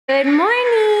Good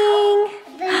morning.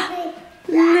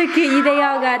 Look at you, they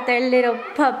all got their little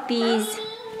puppies.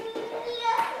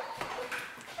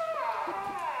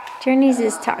 Journey's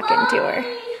just talking to her.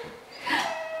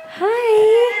 Hi.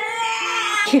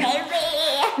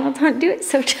 Well, don't do it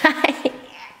so tight.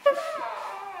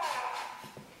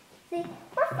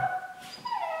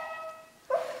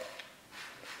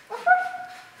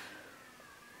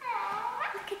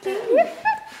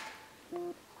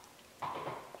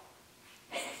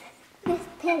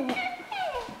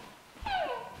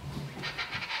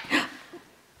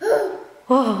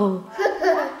 Whoa.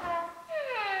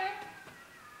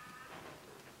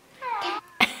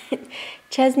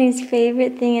 Chesney's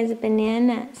favorite thing is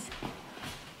bananas.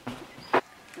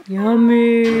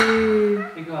 Yummy.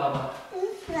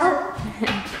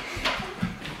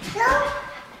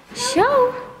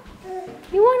 Show?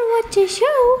 You want to watch a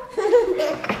show?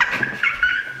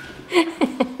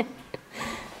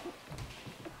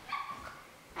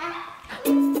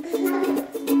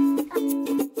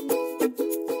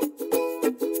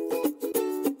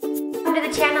 Welcome to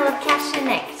the channel of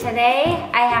Gestational. Today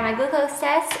I have my glucose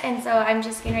test, and so I'm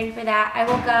just getting ready for that. I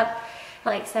woke up at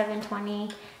like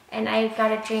 7:20 and I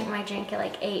gotta drink my drink at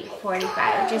like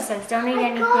 8:45. It just says don't eat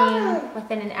anything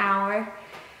within an hour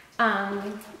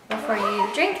before you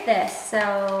drink this.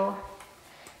 So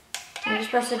you're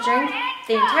supposed to drink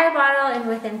the entire bottle and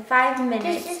within 5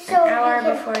 minutes, an hour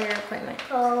before your appointment.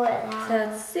 So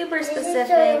it's super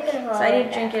specific. So I need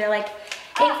to drink it at like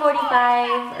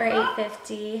 8:45 or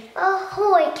 8:50.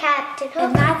 Ahoy, Captain.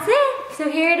 And that's it. So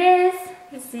here it is.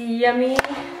 It's a yummy,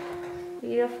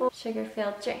 beautiful,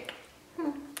 sugar-filled drink.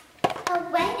 Oh,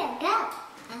 where to go?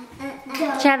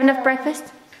 Did you have enough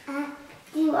breakfast?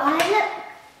 Do I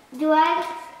look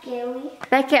scary?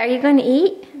 Becca, are you going to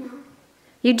eat? No.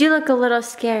 You do look a little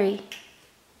scary.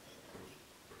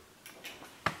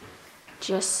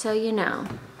 Just so you know.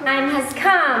 Time has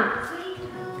come.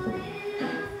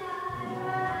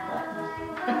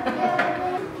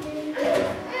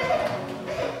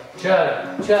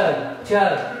 Chug, chug,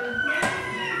 chug.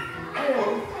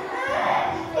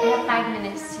 You have 5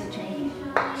 minutes to drink.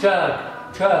 Chug,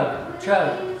 chug,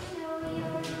 chug.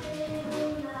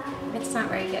 It's not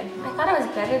very good. I thought it was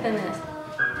better than this.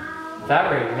 That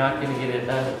way you're not going to get it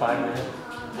done in 5 minutes.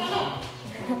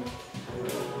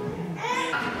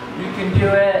 You can do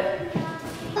it.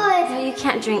 No, you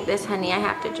can't drink this, honey. I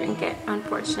have to drink it,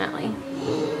 unfortunately.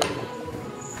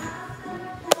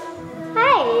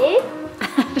 Hi.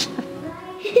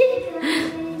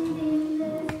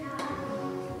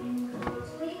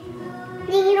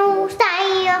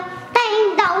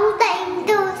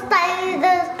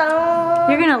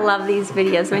 You're gonna love these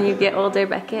videos when you get older,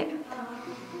 Beckett.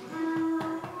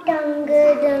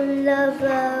 Younger than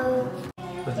lover.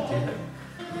 Let's do it.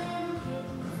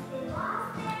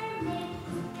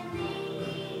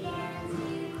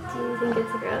 Do you think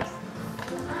it's gross?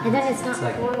 And then it's not It's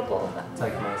like- horrible. But It's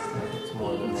like my stuff. It's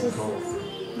more than it's my just, goal.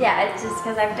 yeah, it's just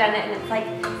because I've done it and it's like,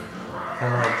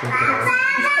 Kind of like drinking it.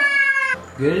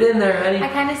 Get it in there, honey. I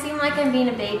kind of seem like I'm being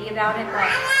a baby about it, but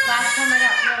last time I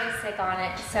got really sick on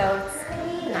it, so it's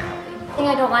not healthy. The thing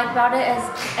I don't like about it is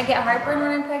I get heartburn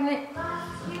when I'm pregnant,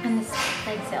 and this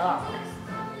makes it a lot worse.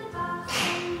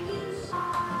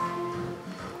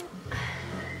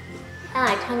 And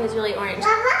my tongue is really orange.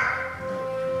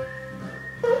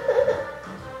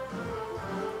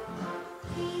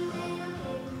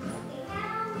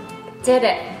 Did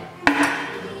it.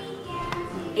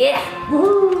 Yeah.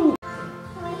 Woo.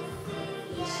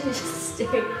 She just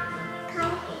stared.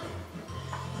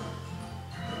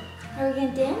 Are we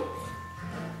gonna dance?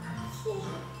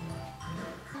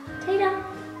 Tatum.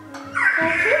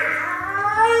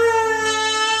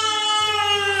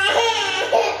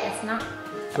 It's not.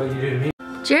 That's what you do to me.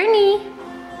 Journey.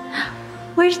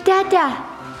 Where's Dada?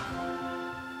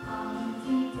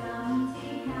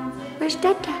 Where's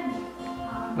Dada?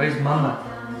 Where's Mama?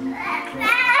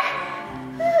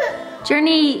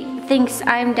 Journey thinks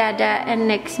I'm Dada and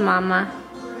Nick's Mama.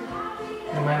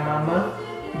 Am I Mama?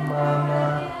 Mama.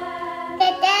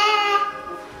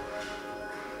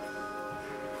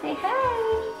 Say hi.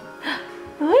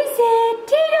 Who is it?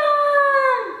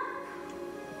 Tatum!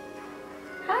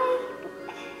 Hi.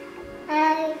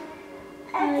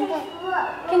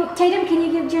 Tatum, can you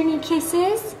give Journey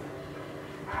kisses?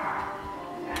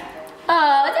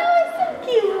 Oh, that was so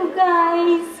cute,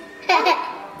 guys.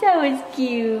 That was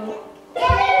cute.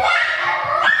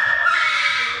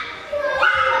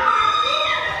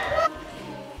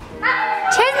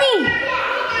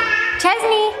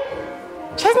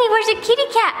 Chesney, where's the kitty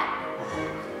cat?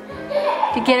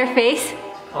 To get her face?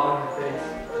 Call her face.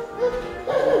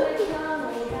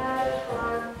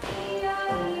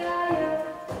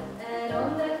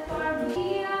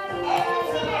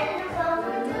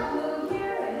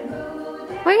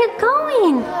 Where are you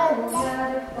going?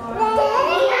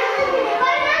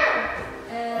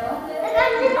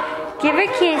 Give her a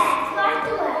kiss.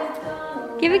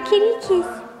 Give a kitty kiss.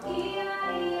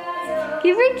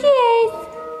 Give her a kiss.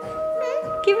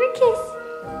 Give her a kiss.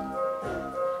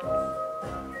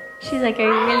 She's like, are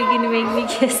you really gonna make me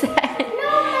kiss that?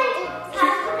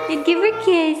 Give her a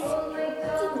kiss.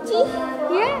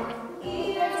 Yeah.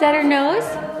 Is that her nose?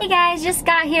 Hey guys, just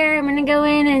got here. I'm gonna go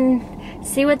in and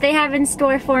see what they have in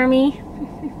store for me.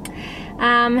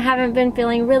 Haven't been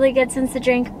feeling really good since the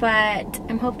drink, but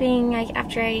I'm hoping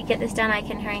after I get this done I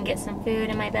can hurry and get some food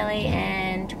in my belly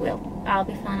and I'll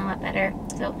be feeling a lot better.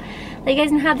 So let you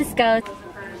guys know how this goes.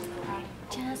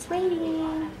 Just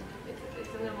waiting.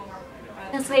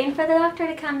 Just waiting for the doctor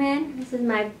to come in. This is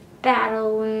my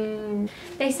battle wound.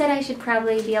 They said I should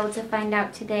probably be able to find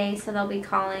out today, so they'll be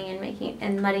calling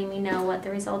and letting me know what the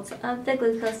results of the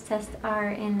glucose test are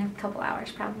in a couple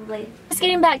hours probably. Just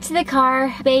getting back to the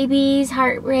car. Baby's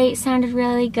heart rate sounded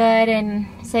really good and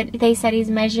they said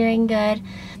he's measuring good.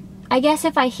 I guess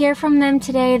if I hear from them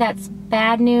today, that's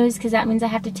bad news because that means I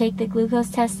have to take the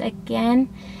glucose test again.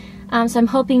 So I'm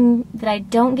hoping that I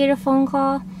don't get a phone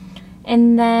call.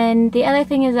 And then the other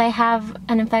thing is I have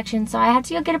an infection, so I have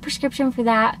to go get a prescription for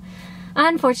that,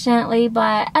 unfortunately.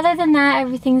 But other than that,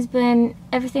 everything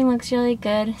looks really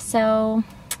good. So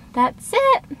that's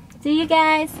it. See you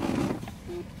guys.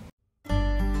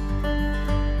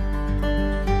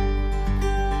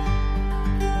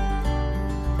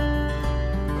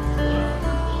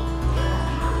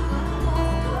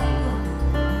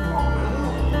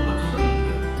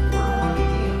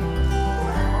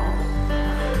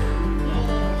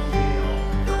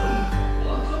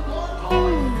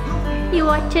 You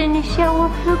watching the show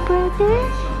with your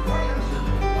brother?